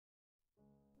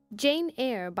Jane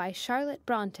Eyre by Charlotte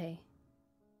Brontë.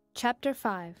 Chapter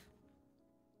 5.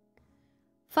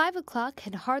 5 o'clock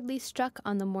had hardly struck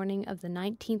on the morning of the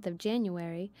 19th of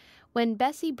January when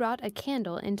Bessie brought a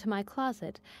candle into my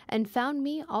closet and found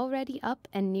me already up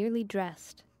and nearly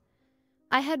dressed.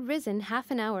 I had risen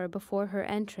half an hour before her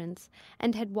entrance,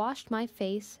 and had washed my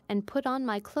face and put on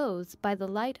my clothes by the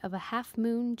light of a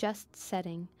half-moon just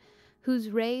setting, whose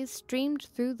rays streamed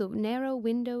through the narrow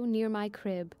window near my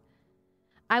crib.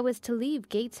 I was to leave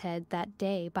Gateshead that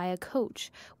day by a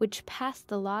coach which passed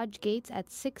the lodge gates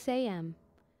at 6 a.m.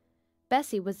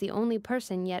 Bessie was the only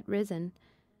person yet risen.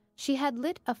 She had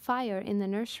lit a fire in the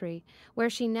nursery, where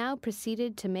she now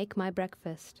proceeded to make my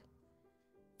breakfast.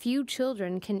 Few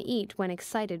children can eat when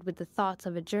excited with the thoughts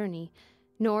of a journey,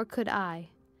 nor could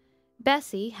I.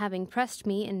 Bessie, having pressed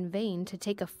me in vain to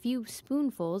take a few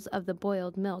spoonfuls of the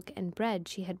boiled milk and bread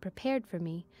she had prepared for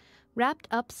me, wrapped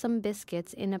up some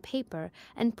biscuits in a paper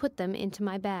and put them into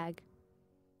my bag.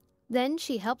 Then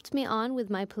she helped me on with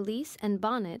my pelisse and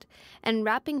bonnet, and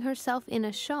wrapping herself in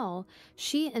a shawl,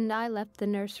 she and I left the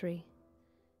nursery.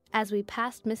 As we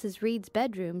passed Mrs. Reed's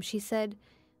bedroom, she said,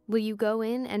 "Will you go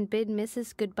in and bid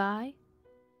Mrs. good-bye?"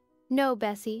 "No,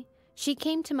 Bessie. She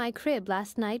came to my crib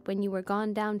last night when you were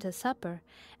gone down to supper,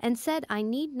 and said I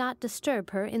need not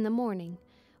disturb her in the morning,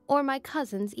 or my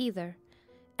cousins either.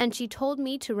 And she told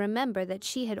me to remember that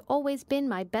she had always been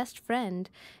my best friend,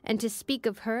 and to speak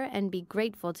of her and be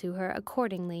grateful to her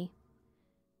accordingly."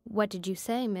 "What did you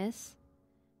say, miss?"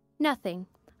 "Nothing.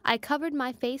 I covered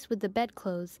my face with the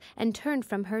bedclothes and turned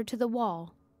from her to the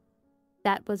wall."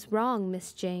 "That was wrong,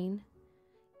 Miss Jane."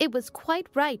 "It was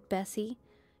quite right, Bessie.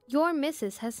 Your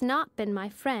missus has not been my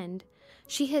friend.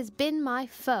 She has been my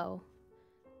foe."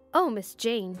 "Oh, Miss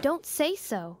Jane, don't say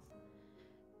so."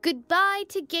 "Good-bye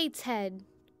to Gateshead,"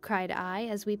 cried I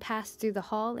as we passed through the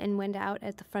hall and went out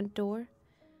at the front door.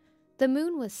 The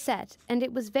moon was set, and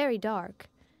it was very dark.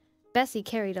 Bessie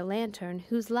carried a lantern,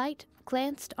 whose light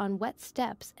glanced on wet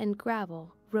steps and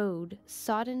gravel road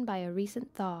sodden by a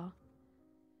recent thaw.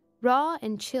 Raw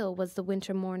and chill was the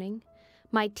winter morning.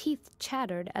 My teeth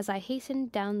chattered as I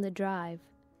hastened down the drive.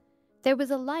 There was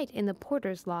a light in the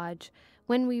porter's lodge.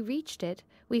 When we reached it,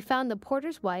 we found the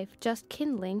porter's wife just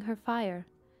kindling her fire.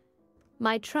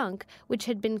 My trunk, which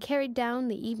had been carried down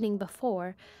the evening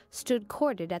before, stood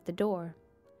corded at the door.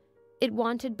 It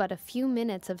wanted but a few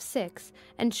minutes of 6,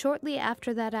 and shortly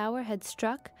after that hour had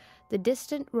struck, the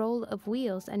distant roll of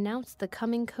wheels announced the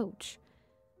coming coach.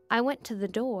 I went to the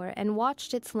door and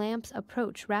watched its lamps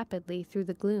approach rapidly through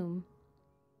the gloom.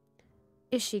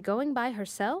 "Is she going by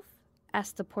herself?"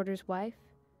 asked the porter's wife.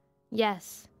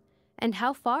 "Yes." "And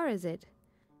how far is it?"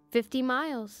 50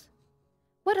 miles.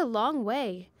 "What a long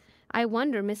way! I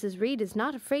wonder Mrs. Reed is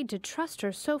not afraid to trust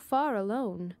her so far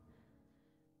alone."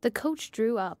 The coach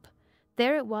drew up.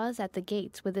 There it was at the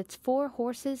gates, with its 4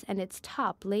 horses and its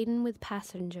top laden with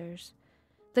passengers.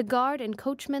 The guard and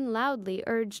coachman loudly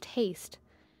urged haste.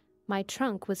 My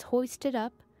trunk was hoisted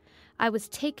up. I was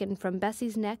taken from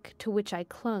Bessie's neck, to which I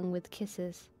clung with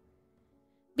kisses.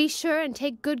 "Be sure and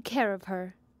take good care of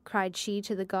her," cried she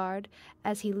to the guard,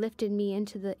 as he lifted me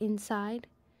into the inside.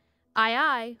 "Aye,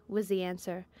 aye," was the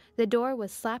answer. The door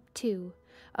was slapped to.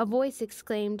 A voice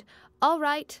exclaimed, "All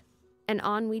right," and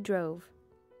on we drove.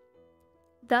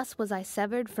 Thus was I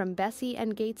severed from Bessie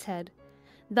and Gateshead.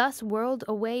 Thus whirled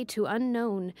away to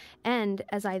unknown and,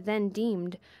 as I then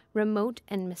deemed, remote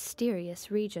and mysterious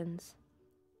regions.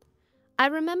 I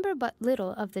remember but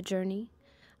little of the journey.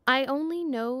 I only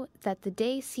know that the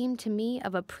day seemed to me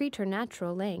of a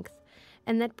preternatural length,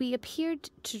 and that we appeared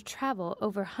to travel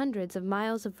over hundreds of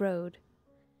miles of road.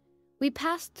 We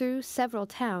passed through several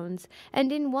towns,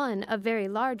 and in one, a very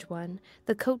large one,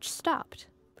 the coach stopped.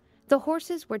 The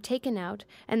horses were taken out,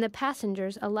 and the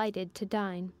passengers alighted to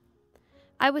dine.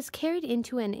 I was carried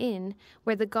into an inn,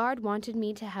 where the guard wanted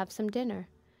me to have some dinner.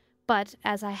 But,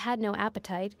 as I had no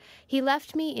appetite, he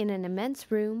left me in an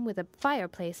immense room with a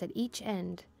fireplace at each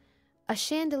end, a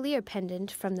chandelier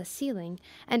pendant from the ceiling,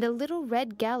 and a little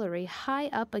red gallery high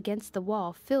up against the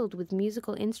wall filled with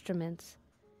musical instruments.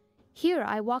 Here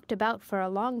I walked about for a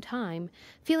long time,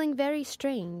 feeling very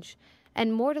strange,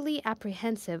 and mortally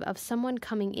apprehensive of someone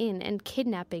coming in and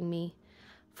kidnapping me,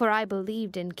 for I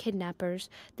believed in kidnappers,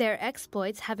 their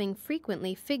exploits having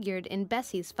frequently figured in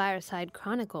Bessie's fireside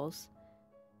chronicles.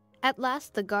 At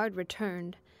last the guard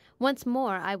returned. Once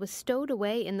more I was stowed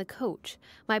away in the coach.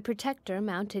 My protector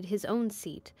mounted his own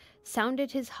seat,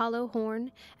 sounded his hollow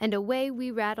horn, and away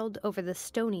we rattled over the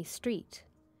stony street.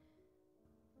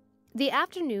 The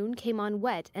afternoon came on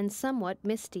wet and somewhat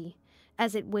misty.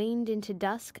 As it waned into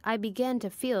dusk, I began to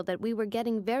feel that we were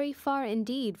getting very far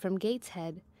indeed from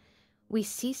Gateshead. We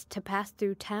ceased to pass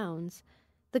through towns.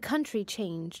 The country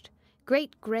changed.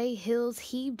 Great grey hills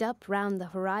heaved up round the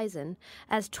horizon.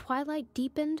 As twilight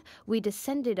deepened, we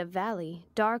descended a valley,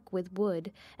 dark with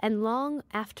wood, and long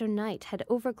after night had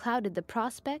overclouded the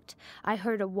prospect, I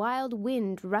heard a wild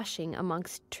wind rushing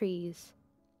amongst trees.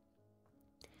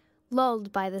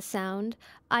 Lulled by the sound,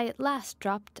 I at last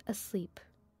dropped asleep.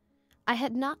 I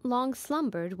had not long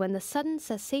slumbered when the sudden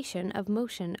cessation of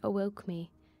motion awoke me.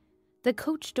 The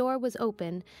coach door was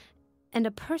open, and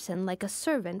a person like a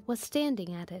servant was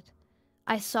standing at it.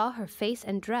 I saw her face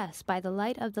and dress by the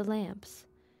light of the lamps.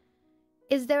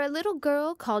 "Is there a little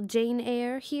girl called Jane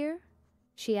Eyre here?"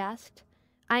 she asked.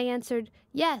 I answered,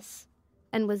 "Yes,"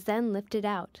 and was then lifted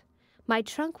out. My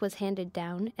trunk was handed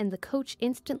down, and the coach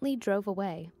instantly drove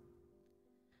away.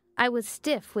 I was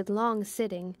stiff with long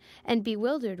sitting, and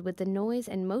bewildered with the noise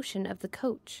and motion of the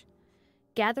coach.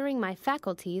 Gathering my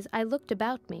faculties, I looked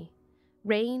about me.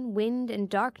 Rain, wind, and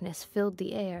darkness filled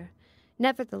the air.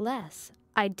 Nevertheless,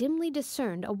 I dimly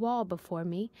discerned a wall before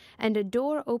me, and a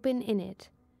door open in it.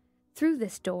 Through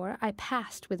this door I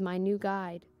passed with my new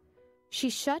guide. She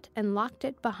shut and locked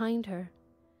it behind her.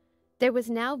 There was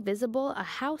now visible a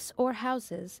house or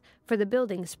houses, for the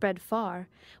building spread far,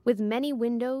 with many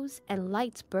windows and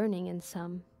lights burning in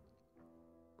some.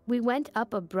 We went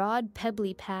up a broad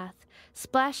pebbly path,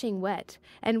 splashing wet,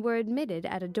 and were admitted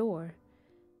at a door.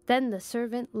 Then the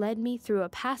servant led me through a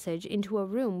passage into a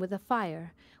room with a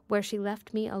fire, where she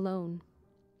left me alone.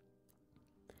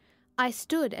 I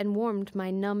stood and warmed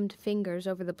my numbed fingers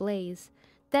over the blaze.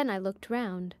 Then I looked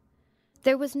round.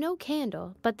 There was no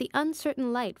candle, but the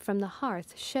uncertain light from the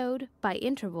hearth showed, by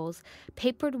intervals,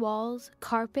 papered walls,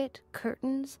 carpet,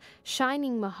 curtains,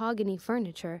 shining mahogany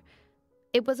furniture.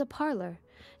 It was a parlor,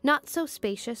 not so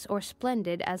spacious or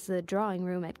splendid as the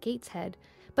drawing-room at Gateshead,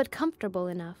 but comfortable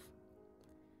enough.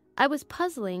 I was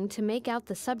puzzling to make out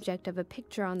the subject of a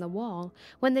picture on the wall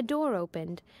when the door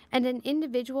opened, and an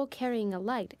individual carrying a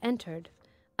light entered.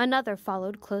 Another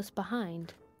followed close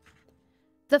behind.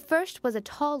 The first was a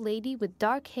tall lady with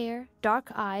dark hair,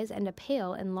 dark eyes, and a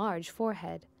pale and large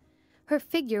forehead. Her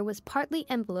figure was partly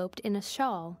enveloped in a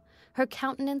shawl. Her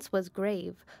countenance was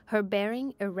grave, her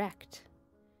bearing erect.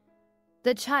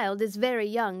 "The child is very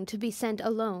young to be sent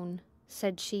alone,"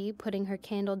 said she, putting her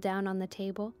candle down on the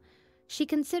table. She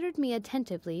considered me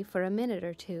attentively for a minute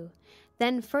or two,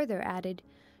 then further added,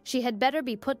 "She had better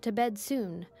be put to bed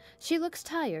soon. She looks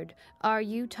tired. Are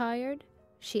you tired?"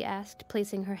 she asked,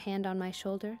 placing her hand on my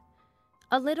shoulder.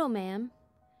 "A little, ma'am."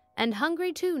 "And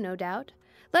hungry too, no doubt.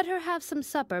 Let her have some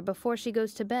supper before she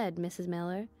goes to bed, Mrs.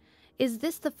 Miller. Is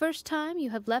this the first time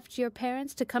you have left your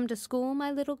parents to come to school,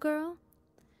 my little girl?"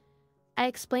 I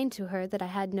explained to her that I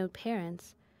had no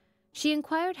parents. She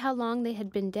inquired how long they had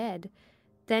been dead,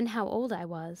 then how old I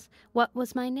was, what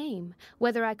was my name,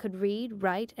 whether I could read,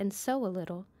 write, and sew a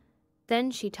little. Then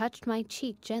she touched my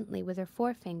cheek gently with her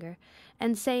forefinger,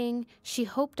 and saying she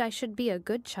hoped I should be a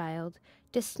good child,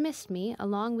 dismissed me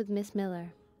along with Miss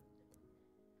Miller.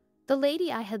 The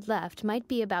lady I had left might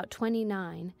be about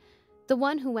 29. The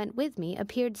one who went with me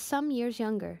appeared some years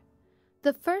younger.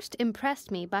 The first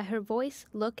impressed me by her voice,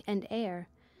 look, and air.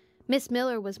 Miss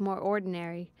Miller was more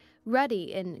ordinary,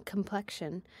 ruddy in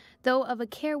complexion, though of a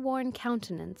careworn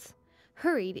countenance,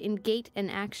 hurried in gait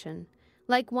and action,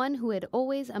 like one who had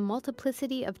always a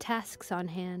multiplicity of tasks on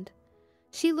hand.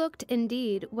 She looked,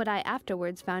 indeed, what I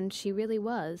afterwards found she really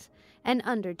was, an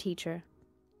under-teacher.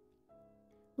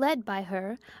 Led by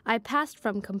her, I passed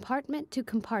from compartment to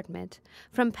compartment,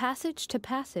 from passage to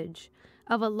passage,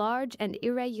 of a large and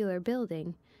irregular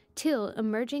building, till,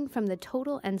 emerging from the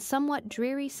total and somewhat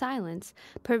dreary silence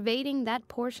pervading that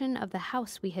portion of the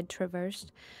house we had traversed,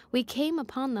 we came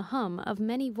upon the hum of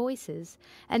many voices,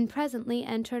 and presently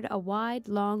entered a wide,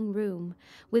 long room,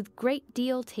 with great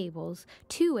deal tables,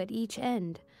 2 at each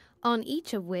end, on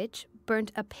each of which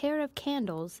burnt a pair of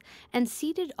candles, and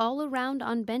seated all around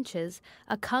on benches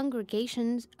a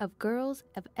congregation of girls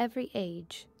of every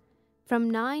age, from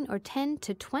 9 or 10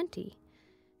 to 20.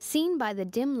 Seen by the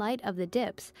dim light of the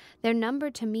dips, their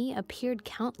number to me appeared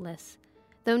countless,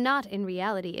 though not in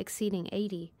reality exceeding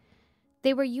 80.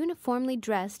 They were uniformly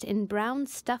dressed in brown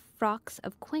stuff frocks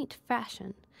of quaint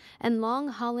fashion, and long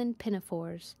holland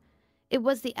pinafores. It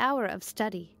was the hour of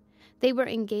study. They were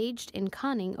engaged in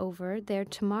conning over their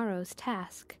tomorrow's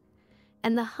task,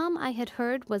 and the hum I had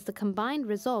heard was the combined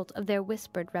result of their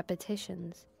whispered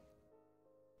repetitions.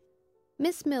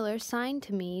 Miss Miller signed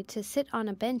to me to sit on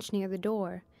a bench near the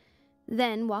door.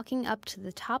 Then, walking up to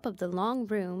the top of the long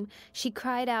room, she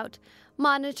cried out,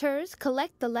 "Monitors,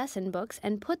 collect the lesson books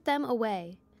and put them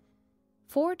away."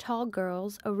 4 tall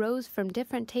girls arose from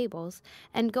different tables,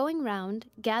 and going round,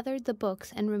 gathered the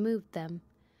books and removed them.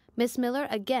 Miss Miller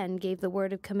again gave the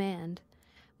word of command.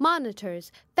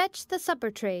 "Monitors, fetch the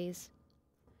supper trays."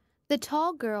 The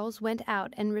tall girls went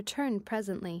out and returned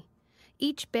presently,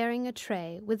 each bearing a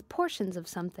tray with portions of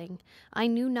something, I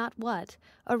knew not what,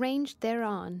 arranged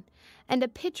thereon, and a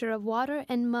pitcher of water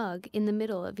and mug in the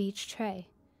middle of each tray.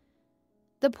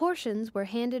 The portions were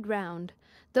handed round.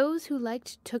 Those who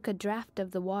liked took a draught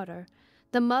of the water,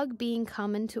 the mug being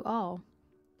common to all.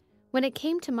 When it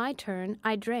came to my turn,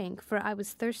 I drank, for I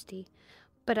was thirsty,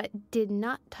 but I did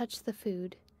not touch the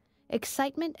food,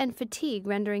 excitement and fatigue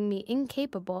rendering me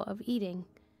incapable of eating.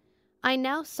 I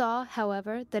now saw,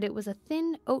 however, that it was a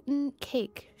thin oaten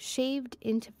cake shaved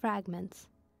into fragments.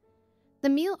 The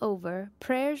meal over,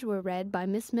 prayers were read by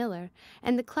Miss Miller,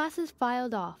 and the classes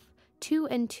filed off, 2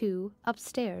 and 2,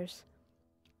 upstairs.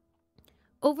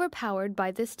 Overpowered by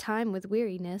this time with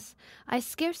weariness, I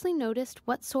scarcely noticed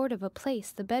what sort of a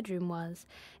place the bedroom was,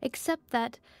 except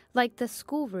that, like the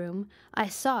schoolroom, I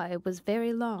saw it was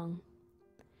very long.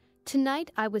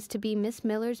 Tonight I was to be Miss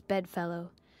Miller's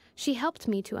bedfellow. She helped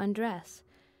me to undress.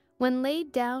 When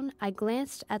laid down, I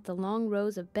glanced at the long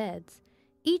rows of beds,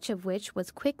 each of which was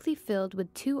quickly filled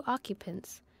with 2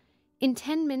 occupants. In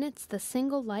 10 minutes the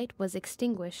single light was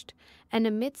extinguished, and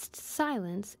amidst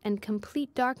silence and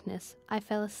complete darkness I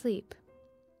fell asleep.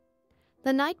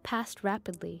 The night passed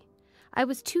rapidly. I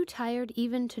was too tired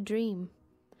even to dream.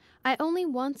 I only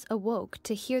once awoke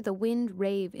to hear the wind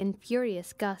rave in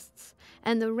furious gusts,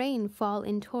 and the rain fall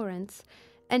in torrents,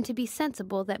 and to be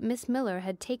sensible that Miss Miller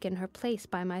had taken her place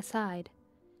by my side.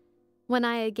 When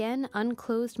I again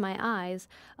unclosed my eyes,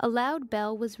 a loud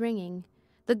bell was ringing.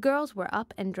 The girls were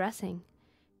up and dressing.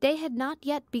 Day had not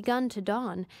yet begun to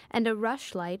dawn, and a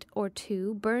rushlight or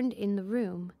 2 burned in the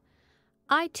room.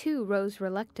 I, too, rose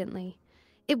reluctantly.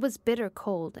 It was bitter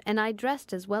cold, and I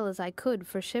dressed as well as I could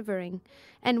for shivering,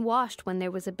 and washed when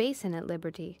there was a basin at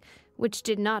liberty, which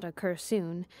did not occur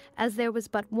soon, as there was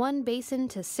but 1 basin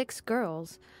to 6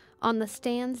 girls, on the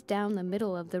stands down the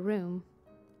middle of the room.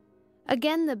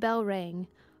 Again the bell rang.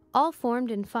 All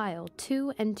formed in file,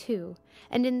 2 and 2,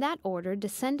 and in that order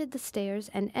descended the stairs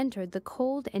and entered the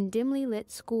cold and dimly lit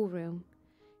schoolroom.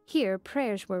 Here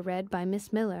prayers were read by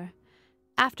Miss Miller.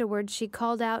 Afterwards she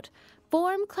called out,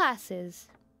 "Form classes!"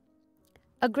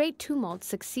 A great tumult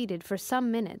succeeded for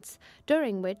some minutes,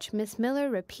 during which Miss Miller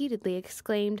repeatedly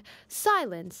exclaimed,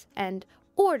 "Silence!" and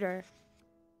 "Order!"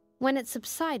 When it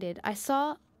subsided, I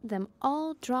saw them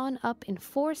all drawn up in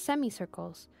 4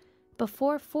 semicircles,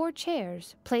 before 4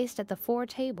 chairs placed at the 4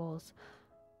 tables.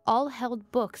 All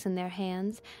held books in their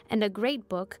hands, and a great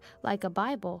book, like a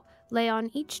Bible, lay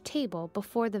on each table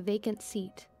before the vacant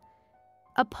seat.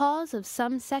 A pause of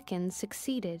some seconds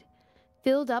succeeded,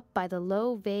 filled up by the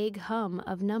low, vague hum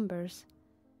of numbers.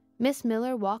 Miss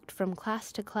Miller walked from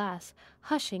class to class,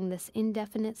 hushing this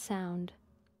indefinite sound.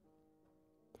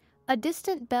 A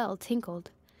distant bell tinkled.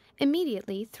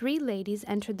 Immediately 3 ladies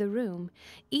entered the room.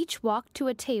 Each walked to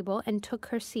a table and took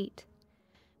her seat.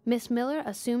 Miss Miller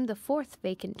assumed the 4th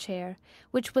vacant chair,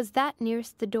 which was that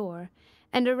nearest the door,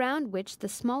 and around which the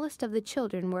smallest of the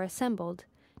children were assembled.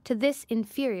 To this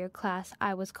inferior class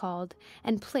I was called,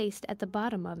 and placed at the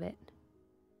bottom of it.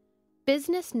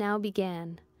 Business now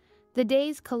began. The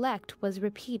day's collect was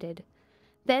repeated.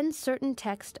 Then certain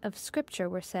texts of Scripture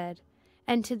were said,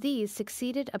 and to these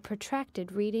succeeded a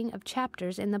protracted reading of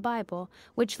chapters in the Bible,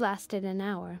 which lasted an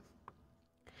hour.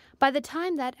 By the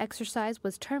time that exercise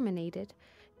was terminated,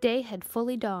 day had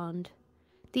fully dawned.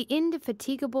 The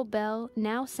indefatigable bell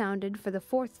now sounded for the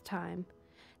 4th time.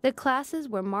 The classes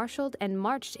were marshaled and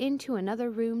marched into another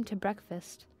room to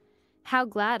breakfast. How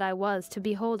glad I was to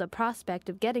behold a prospect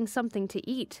of getting something to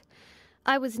eat!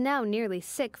 I was now nearly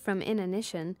sick from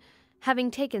inanition,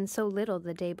 having taken so little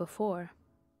the day before.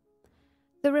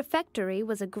 The refectory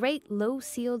was a great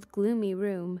low-ceiled, gloomy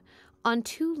room. On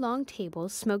 2 long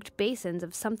tables smoked basins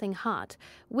of something hot,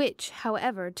 which,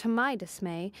 however, to my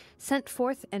dismay, sent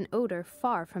forth an odor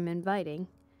far from inviting.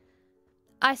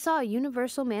 I saw a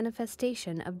universal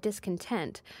manifestation of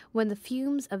discontent when the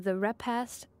fumes of the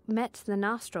repast met the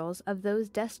nostrils of those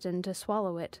destined to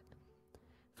swallow it.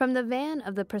 From the van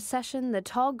of the procession, the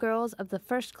tall girls of the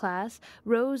 1st class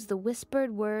rose the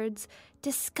whispered words,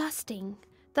 "Disgusting!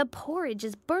 The porridge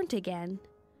is burnt again."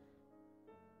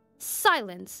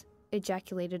 "Silence!"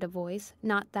 ejaculated a voice,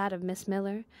 not that of Miss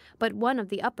Miller, but one of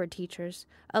the upper teachers,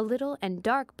 a little and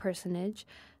dark personage,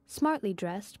 smartly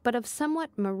dressed, but of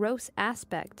somewhat morose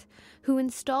aspect, who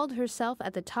installed herself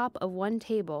at the top of one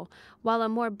table, while a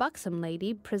more buxom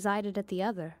lady presided at the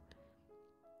other.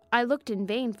 I looked in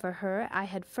vain for her I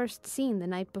had first seen the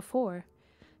night before.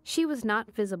 She was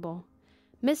not visible.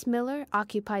 Miss Miller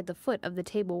occupied the foot of the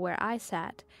table where I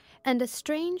sat, and a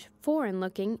strange,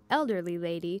 foreign-looking, elderly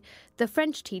lady, the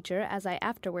French teacher, as I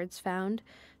afterwards found,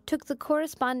 took the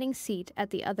corresponding seat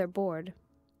at the other board.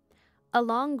 A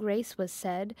long grace was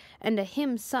said, and a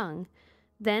hymn sung.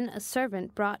 Then a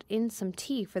servant brought in some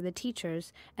tea for the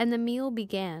teachers, and the meal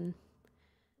began.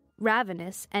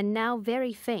 Ravenous, and now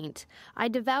very faint, I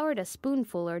devoured a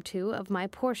spoonful or two of my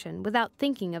portion without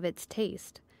thinking of its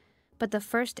taste. But the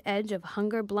first edge of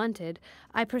hunger blunted,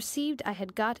 I perceived I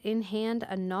had got in hand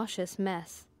a nauseous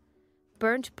mess.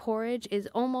 Burnt porridge is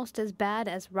almost as bad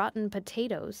as rotten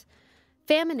potatoes.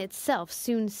 Famine itself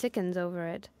soon sickens over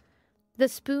it. The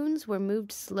spoons were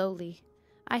moved slowly.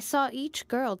 I saw each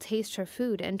girl taste her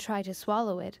food and try to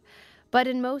swallow it, but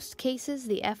in most cases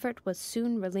the effort was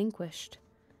soon relinquished.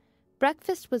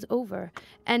 Breakfast was over,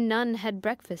 and none had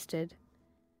breakfasted.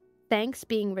 Thanks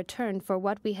being returned for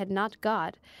what we had not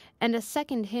got, and a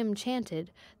second hymn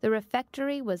chanted, the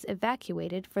refectory was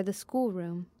evacuated for the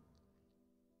schoolroom.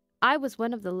 I was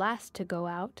one of the last to go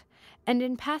out, and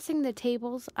in passing the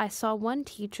tables I saw one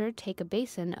teacher take a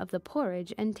basin of the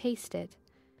porridge and taste it.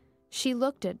 She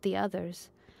looked at the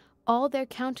others. All their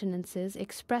countenances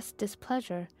expressed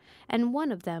displeasure, and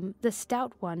one of them, the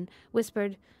stout one,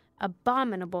 whispered,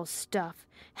 "Abominable stuff!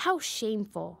 How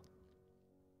shameful!"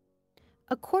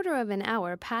 A quarter of an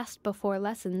hour passed before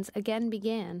lessons again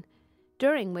began,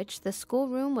 during which the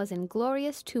schoolroom was in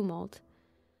glorious tumult.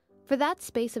 For that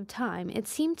space of time it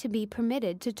seemed to be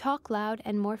permitted to talk loud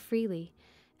and more freely,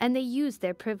 and they used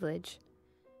their privilege.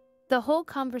 The whole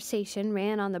conversation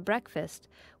ran on the breakfast,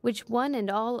 which one and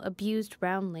all abused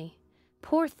roundly.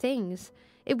 Poor things!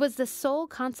 It was the sole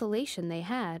consolation they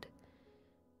had.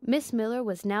 Miss Miller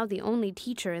was now the only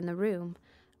teacher in the room.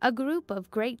 A group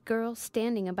of great girls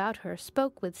standing about her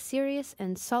spoke with serious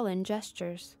and sullen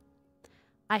gestures.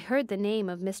 I heard the name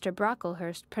of Mr.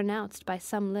 Brocklehurst pronounced by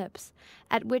some lips,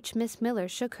 at which Miss Miller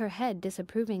shook her head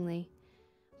disapprovingly.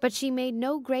 But she made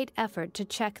no great effort to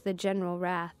check the general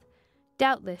wrath.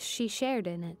 Doubtless she shared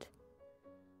in it.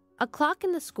 A clock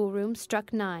in the schoolroom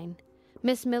struck 9.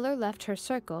 Miss Miller left her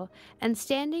circle, and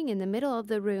standing in the middle of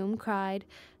the room cried,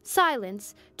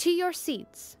 "Silence! To your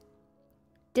seats!"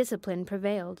 Discipline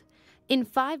prevailed. In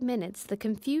 5 minutes the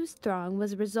confused throng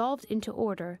was resolved into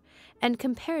order, and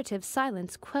comparative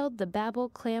silence quelled the babel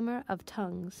clamor of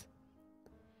tongues.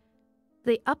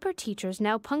 The upper teachers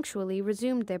now punctually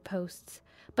resumed their posts,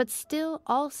 but still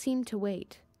all seemed to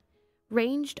wait.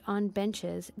 Ranged on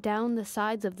benches down the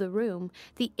sides of the room,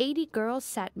 the 80 girls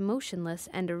sat motionless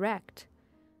and erect.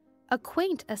 A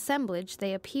quaint assemblage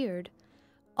they appeared,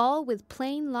 all with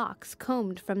plain locks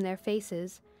combed from their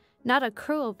faces, not a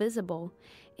curl visible,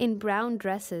 in brown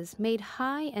dresses made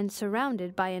high and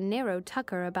surrounded by a narrow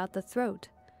tucker about the throat,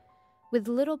 with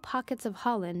little pockets of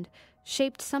holland,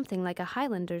 shaped something like a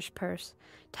Highlander's purse,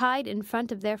 tied in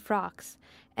front of their frocks,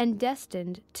 and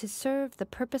destined to serve the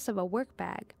purpose of a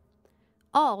work-bag.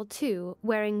 All, too,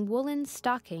 wearing woolen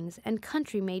stockings and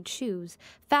country-made shoes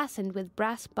fastened with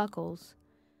brass buckles.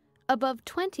 Above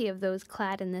 20 of those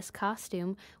clad in this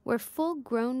costume were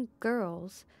full-grown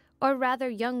girls, or rather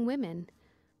young women.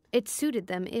 It suited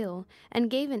them ill, and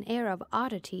gave an air of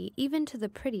oddity even to the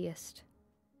prettiest.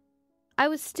 I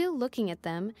was still looking at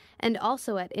them, and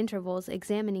also at intervals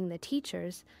examining the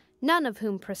teachers, none of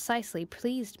whom precisely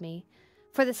pleased me,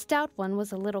 for the stout one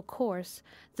was a little coarse,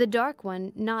 the dark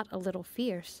one not a little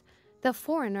fierce, the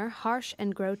foreigner harsh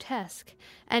and grotesque,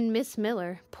 and Miss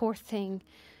Miller, poor thing,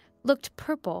 looked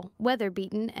purple,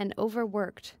 weather-beaten, and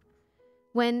overworked.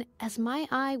 When, as my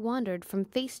eye wandered from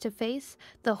face to face,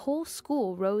 the whole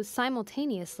school rose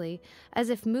simultaneously, as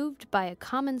if moved by a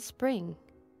common spring.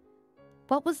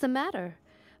 What was the matter?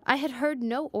 I had heard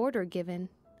no order given.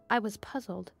 I was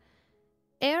puzzled.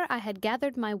 Ere I had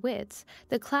gathered my wits,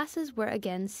 the classes were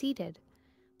again seated.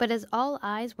 But as all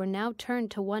eyes were now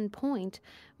turned to one point,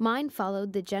 mine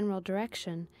followed the general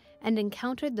direction, and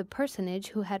encountered the personage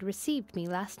who had received me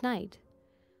last night.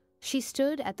 She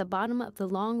stood at the bottom of the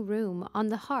long room on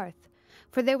the hearth,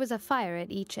 for there was a fire at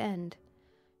each end.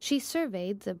 She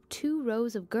surveyed the 2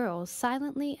 rows of girls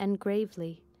silently and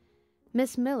gravely.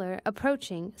 Miss Miller,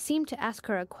 approaching, seemed to ask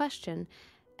her a question,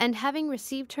 and having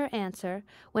received her answer,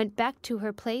 went back to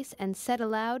her place and said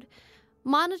aloud,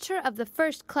 "Monitor of the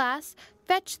first class,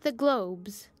 fetch the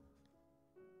globes."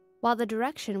 While the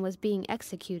direction was being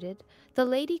executed, the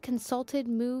lady consulted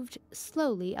moved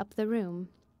slowly up the room.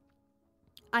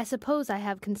 I suppose I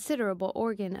have considerable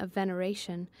organ of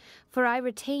veneration, for I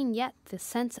retain yet the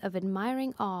sense of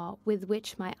admiring awe with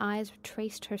which my eyes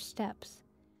traced her steps.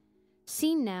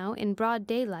 Seen now in broad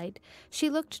daylight, she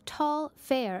looked tall,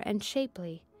 fair, and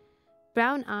shapely,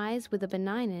 brown eyes with a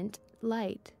benignant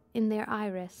light in their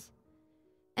iris,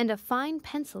 and a fine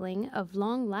penciling of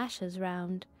long lashes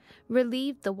round,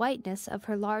 relieved the whiteness of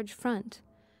her large front.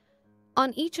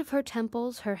 On each of her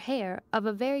temples her hair, of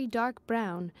a very dark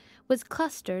brown, was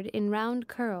clustered in round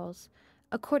curls,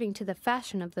 according to the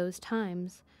fashion of those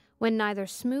times, when neither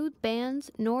smooth bands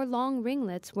nor long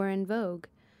ringlets were in vogue.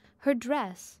 Her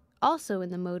dress, also in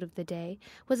the mode of the day,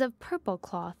 was of purple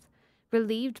cloth,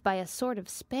 relieved by a sort of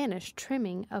Spanish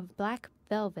trimming of black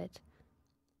velvet.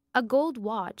 A gold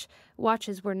watch,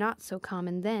 watches were not so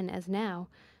common then as now,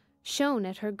 shone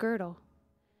at her girdle.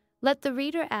 Let the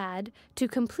reader add, to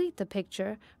complete the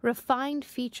picture, refined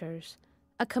features,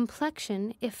 a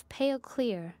complexion, if pale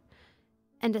clear,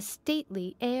 and a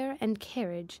stately air and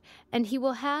carriage, and he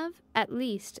will have, at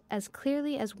least as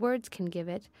clearly as words can give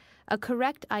it, a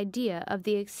correct idea of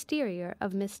the exterior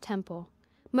of Miss Temple,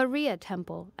 Maria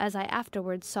Temple, as I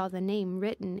afterwards saw the name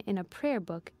written in a prayer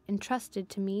book entrusted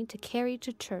to me to carry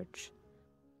to church.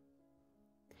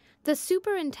 The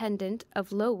superintendent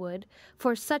of Lowood,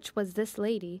 for such was this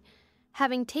lady,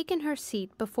 having taken her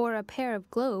seat before a pair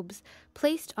of globes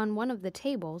placed on one of the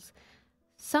tables,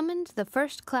 summoned the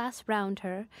first class round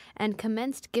her, and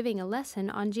commenced giving a lesson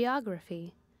on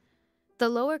geography. The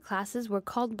lower classes were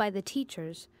called by the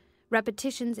teachers.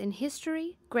 Repetitions in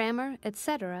history, grammar,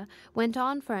 etc. went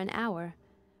on for an hour.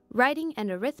 Writing and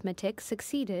arithmetic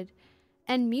succeeded,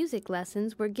 and music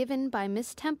lessons were given by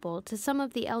Miss Temple to some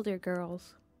of the elder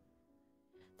girls.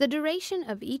 The duration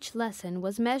of each lesson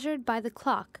was measured by the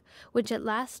clock, which at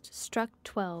last struck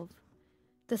 12.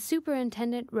 The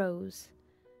superintendent rose.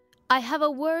 "I have a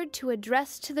word to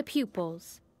address to the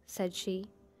pupils," said she.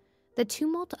 The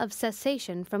tumult of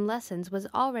cessation from lessons was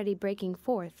already breaking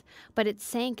forth, but it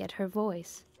sank at her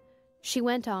voice. She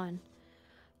went on.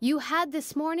 "You had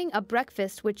this morning a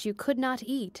breakfast which you could not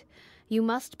eat. You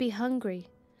must be hungry.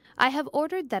 I have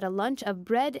ordered that a lunch of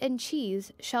bread and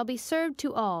cheese shall be served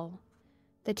to all."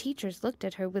 The teachers looked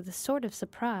at her with a sort of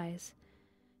surprise.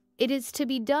 "It is to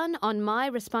be done on my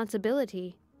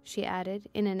responsibility," she added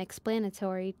in an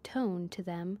explanatory tone to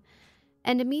them,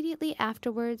 and immediately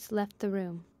afterwards left the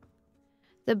room.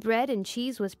 The bread and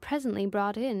cheese was presently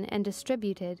brought in and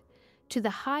distributed, to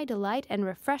the high delight and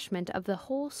refreshment of the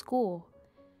whole school.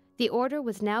 The order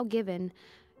was now given,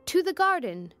 "To the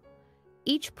garden!"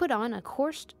 Each put on a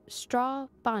coarse straw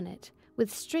bonnet,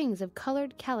 with strings of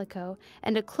colored calico,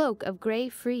 and a cloak of gray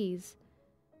frieze.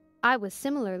 I was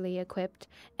similarly equipped,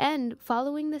 and,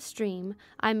 following the stream,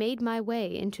 I made my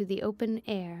way into the open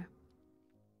air.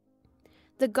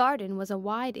 The garden was a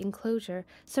wide enclosure,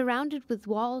 surrounded with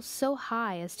walls so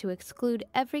high as to exclude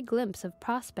every glimpse of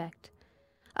prospect.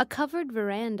 A covered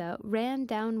veranda ran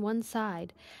down one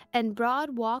side, and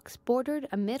broad walks bordered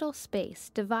a middle space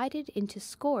divided into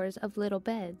scores of little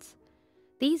beds.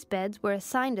 These beds were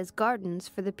assigned as gardens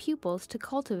for the pupils to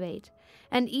cultivate,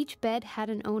 and each bed had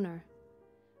an owner.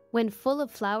 When full of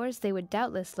flowers they would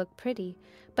doubtless look pretty,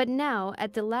 but now,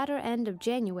 at the latter end of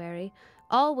January,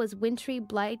 all was wintry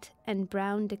blight and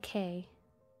brown decay.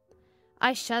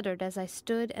 I shuddered as I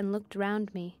stood and looked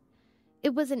round me.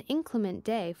 It was an inclement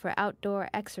day for outdoor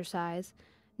exercise,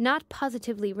 not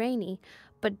positively rainy,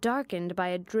 but darkened by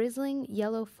a drizzling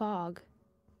yellow fog.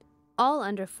 All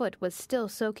underfoot was still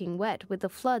soaking wet with the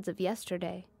floods of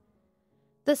yesterday.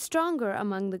 The stronger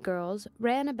among the girls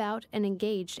ran about and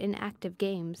engaged in active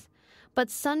games, but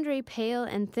sundry pale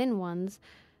and thin ones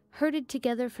herded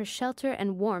together for shelter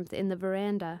and warmth in the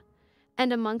veranda,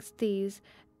 and amongst these,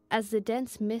 as the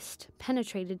dense mist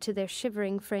penetrated to their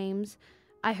shivering frames,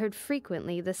 I heard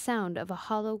frequently the sound of a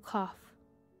hollow cough.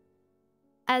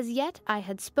 As yet I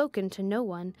had spoken to no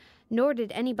one, nor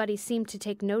did anybody seem to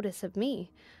take notice of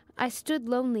me. I stood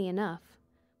lonely enough,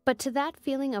 but to that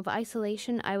feeling of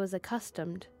isolation I was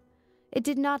accustomed. It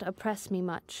did not oppress me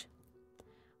much.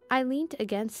 I leant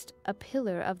against a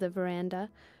pillar of the veranda,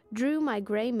 drew my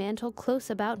gray mantle close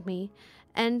about me,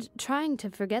 and, trying to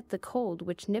forget the cold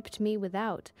which nipped me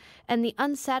without, and the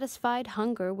unsatisfied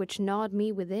hunger which gnawed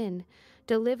me within,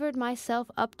 delivered myself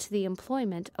up to the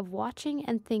employment of watching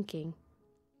and thinking.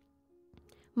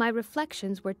 My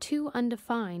reflections were too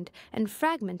undefined and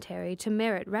fragmentary to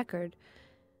merit record.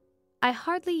 I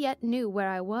hardly yet knew where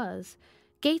I was.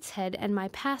 Gateshead and my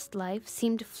past life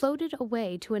seemed floated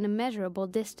away to an immeasurable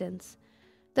distance.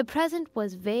 The present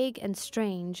was vague and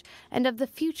strange, and of the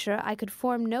future I could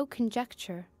form no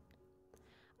conjecture.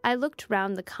 I looked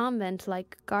round the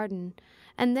convent-like garden,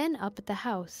 and then up at the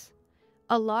house,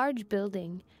 a large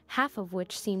building, half of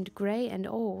which seemed gray and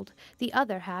old, the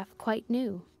other half quite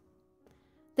new.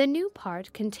 The new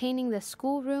part, containing the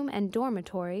schoolroom and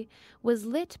dormitory, was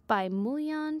lit by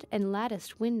mullioned and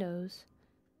latticed windows,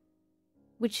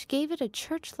 which gave it a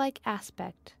church-like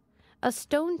aspect. A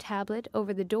stone tablet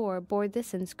over the door bore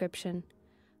this inscription: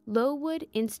 Lowood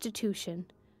Institution.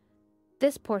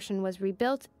 This portion was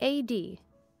rebuilt A.D.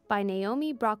 by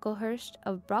Naomi Brocklehurst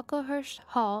of Brocklehurst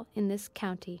Hall in this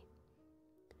county.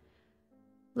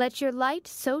 Let your light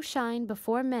so shine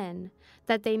before men,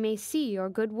 that they may see your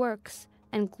good works,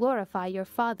 and glorify your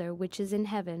Father which is in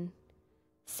heaven.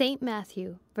 St.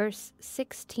 Matthew, verse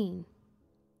 16.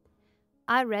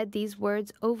 I read these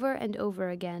words over and over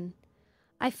again.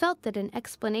 I felt that an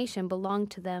explanation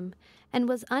belonged to them, and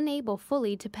was unable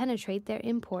fully to penetrate their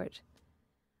import.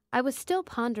 I was still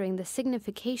pondering the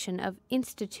signification of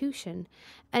institution,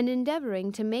 and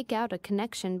endeavoring to make out a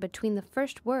connection between the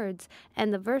first words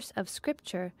and the verse of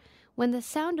Scripture, when the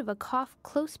sound of a cough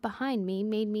close behind me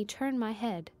made me turn my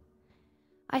head.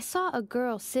 I saw a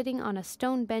girl sitting on a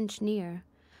stone bench near.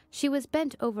 She was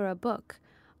bent over a book,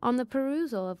 on the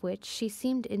perusal of which she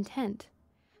seemed intent.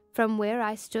 From where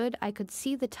I stood I could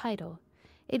see the title.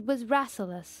 It was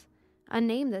Rasselas, a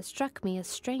name that struck me as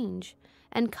strange,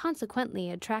 and consequently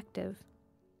attractive.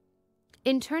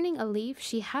 In turning a leaf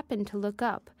she happened to look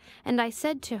up, and I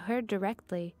said to her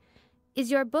directly,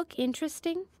 "Is your book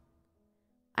interesting?"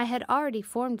 I had already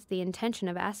formed the intention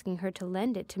of asking her to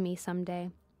lend it to me some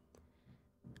day.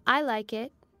 "I like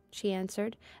it," she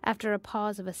answered, after a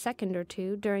pause of a second or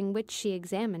two, during which she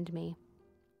examined me.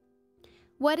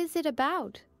 "What is it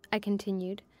about?" I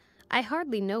continued. I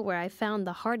hardly know where I found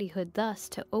the hardihood thus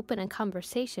to open a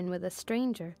conversation with a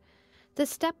stranger. The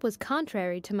step was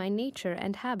contrary to my nature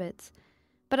and habits,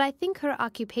 but I think her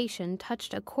occupation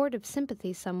touched a chord of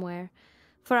sympathy somewhere,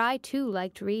 for I too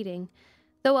liked reading,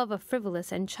 though of a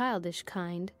frivolous and childish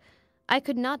kind. I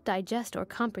could not digest or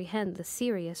comprehend the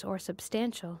serious or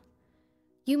substantial.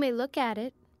 "You may look at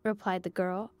it," replied the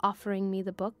girl, offering me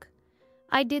the book.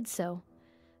 I did so.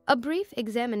 A brief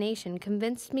examination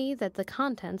convinced me that the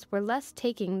contents were less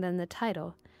taking than the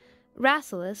title.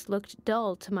 Rasselas looked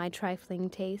dull to my trifling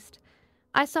taste.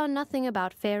 I saw nothing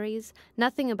about fairies,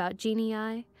 nothing about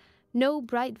genii. No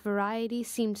bright variety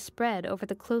seemed spread over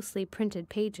the closely printed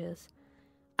pages.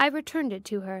 I returned it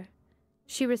to her.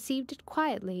 She received it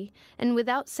quietly, and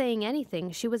without saying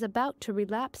anything she was about to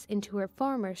relapse into her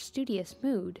former studious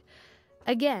mood.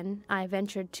 Again I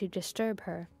ventured to disturb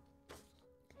her.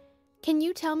 "Can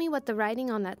you tell me what the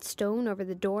writing on that stone over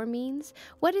the door means?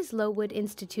 What is Lowood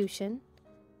Institution?"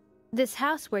 "This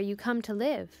house where you come to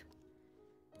live."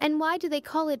 "And why do they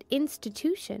call it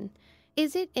institution?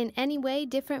 Is it in any way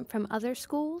different from other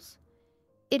schools?"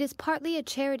 "It is partly a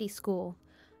charity school.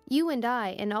 You and I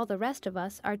and all the rest of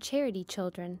us are charity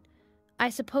children. I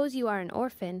suppose you are an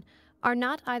orphan. Are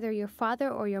not either your father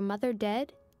or your mother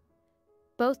dead?"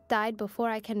 "Both died before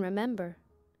I can remember."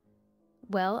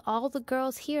 "Well, all the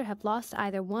girls here have lost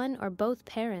either one or both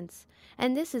parents,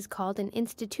 and this is called an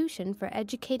institution for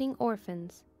educating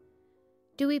orphans."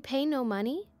 "Do we pay no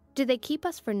money? Do they keep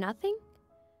us for nothing?"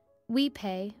 "We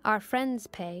pay, our friends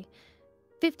pay,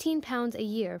 £15 a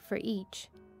year for each."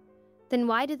 "Then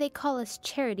why do they call us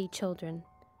charity children?"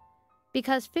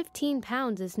 "Because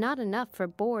 £15 is not enough for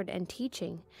board and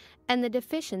teaching, and the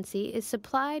deficiency is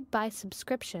supplied by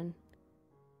subscription."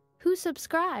 "Who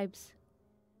subscribes?"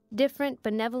 "Different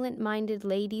benevolent-minded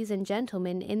ladies and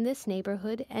gentlemen in this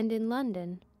neighborhood and in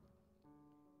London."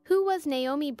 "Who was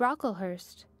Naomi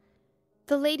Brocklehurst?"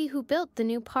 "The lady who built the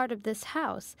new part of this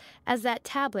house, as that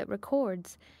tablet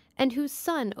records, and whose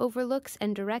son overlooks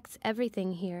and directs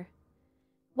everything here."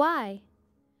 "Why?"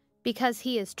 "Because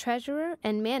he is treasurer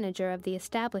and manager of the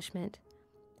establishment."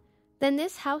 "Then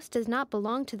this house does not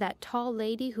belong to that tall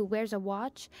lady who wears a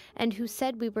watch, and who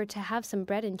said we were to have some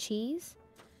bread and cheese?"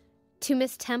 "To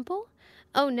Miss Temple?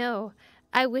 Oh, no,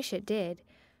 I wish it did.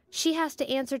 She has to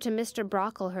answer to Mr.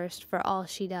 Brocklehurst for all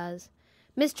she does.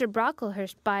 Mr.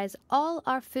 Brocklehurst buys all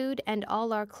our food and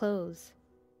all our clothes."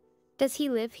 "Does he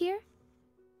live here?"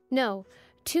 "No,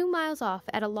 2 miles off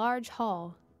at a large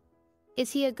hall."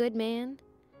 "Is he a good man?"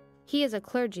 "He is a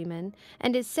clergyman,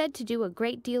 and is said to do a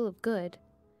great deal of good."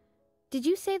 "Did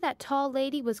you say that tall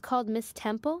lady was called Miss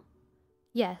Temple?"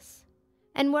 "Yes."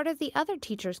 "And what are the other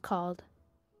teachers called?"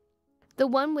 "The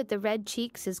one with the red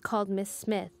cheeks is called Miss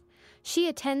Smith. She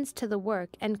attends to the work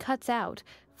and cuts out,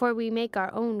 for we make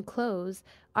our own clothes,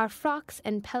 our frocks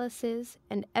and pelisses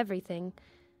and everything.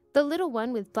 The little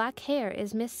one with black hair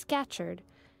is Miss Scatcherd.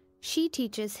 She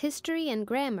teaches history and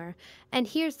grammar, and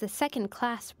hears the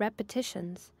second-class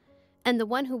repetitions. And the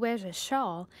one who wears a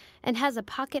shawl, and has a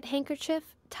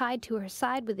pocket-handkerchief tied to her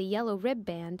side with a yellow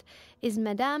ribband, is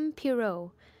Madame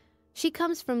Pirot. She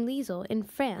comes from Lisle in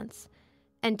France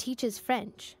and teaches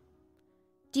French.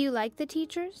 Do you like the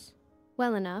teachers?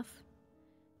 Well enough.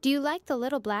 Do you like the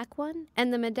little black one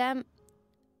and the Madame...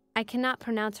 I cannot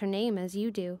pronounce her name as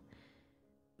you do.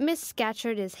 Miss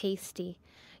Scatcherd is hasty.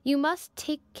 You must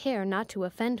take care not to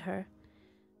offend her.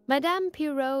 Madame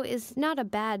Pierrot is not a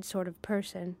bad sort of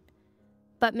person.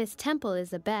 But Miss Temple is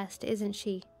the best, isn't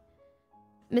she?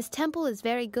 Miss Temple is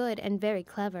very good and very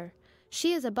clever.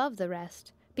 She is above the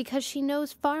rest, because she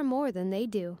knows far more than they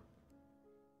do.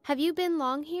 Have you been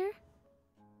long here?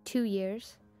 2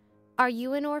 years. Are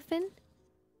you an orphan?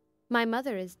 My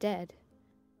mother is dead.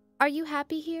 Are you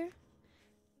happy here?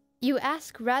 You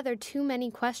ask rather too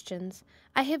many questions.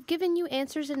 I have given you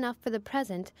answers enough for the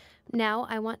present. Now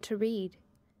I want to read.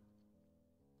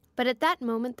 But at that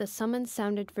moment the summons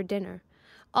sounded for dinner.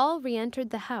 All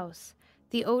re-entered the house.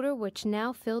 The odor which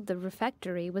now filled the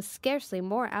refectory was scarcely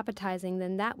more appetizing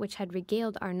than that which had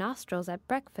regaled our nostrils at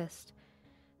breakfast.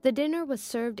 The dinner was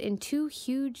served in 2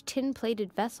 huge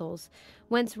tin-plated vessels,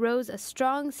 whence rose a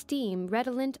strong steam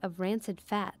redolent of rancid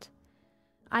fat.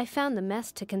 I found the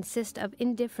mess to consist of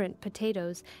indifferent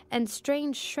potatoes and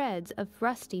strange shreds of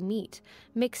rusty meat,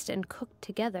 mixed and cooked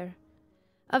together.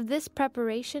 Of this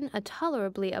preparation a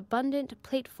tolerably abundant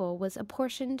plateful was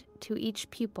apportioned to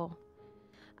each pupil.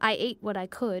 I ate what I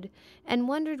could, and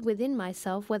wondered within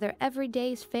myself whether every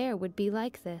day's fare would be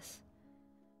like this.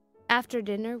 After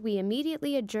dinner we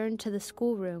immediately adjourned to the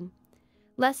schoolroom.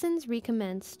 Lessons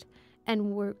recommenced,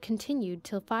 and were continued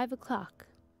till 5 o'clock.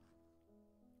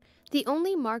 The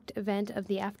only marked event of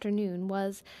the afternoon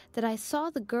was that I saw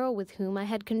the girl with whom I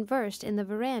had conversed in the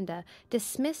veranda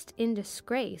dismissed in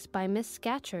disgrace by Miss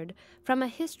Scatcherd from a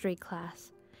history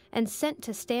class, and sent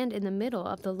to stand in the middle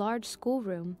of the large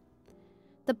schoolroom.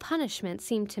 The punishment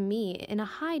seemed to me in a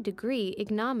high degree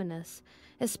ignominious,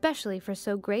 especially for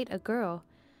so great a girl.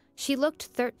 She looked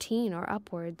 13 or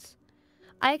upwards.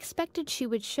 I expected she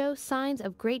would show signs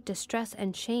of great distress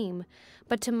and shame,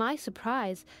 but to my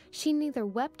surprise she neither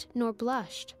wept nor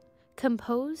blushed.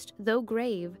 Composed, though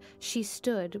grave, she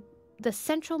stood, the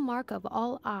central mark of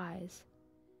all eyes.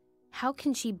 How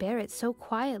can she bear it so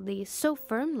quietly, so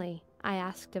firmly? I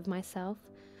asked of myself.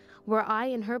 Were I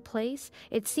in her place,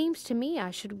 it seems to me I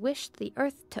should wish the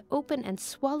earth to open and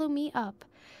swallow me up.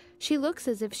 She looks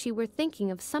as if she were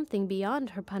thinking of something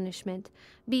beyond her punishment,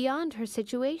 beyond her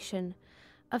situation,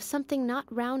 of something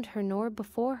not round her nor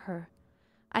before her.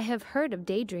 I have heard of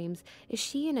daydreams. Is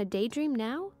she in a daydream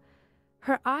now?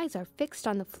 Her eyes are fixed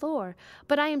on the floor,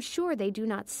 but I am sure they do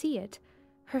not see it.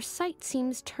 Her sight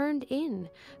seems turned in,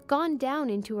 gone down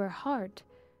into her heart.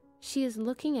 She is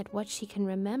looking at what she can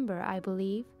remember, I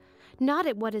believe, not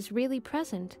at what is really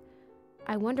present.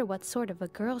 I wonder what sort of a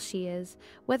girl she is,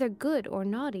 whether good or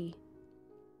naughty.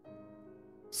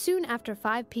 Soon after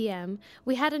 5 p.m.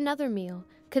 we had another meal,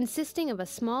 consisting of a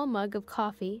small mug of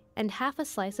coffee and half a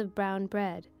slice of brown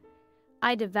bread.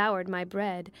 I devoured my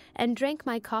bread and drank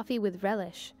my coffee with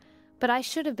relish, but I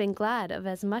should have been glad of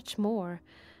as much more.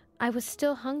 I was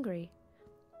still hungry.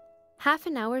 Half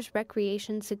an hour's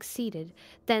recreation succeeded,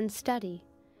 then study,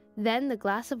 then the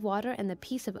glass of water and the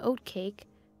piece of oat cake,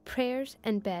 prayers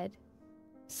and bed.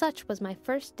 Such was my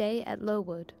first day at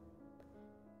Lowood.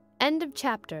 End of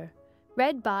chapter.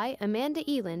 Read by Amanda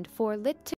Eland for Lit.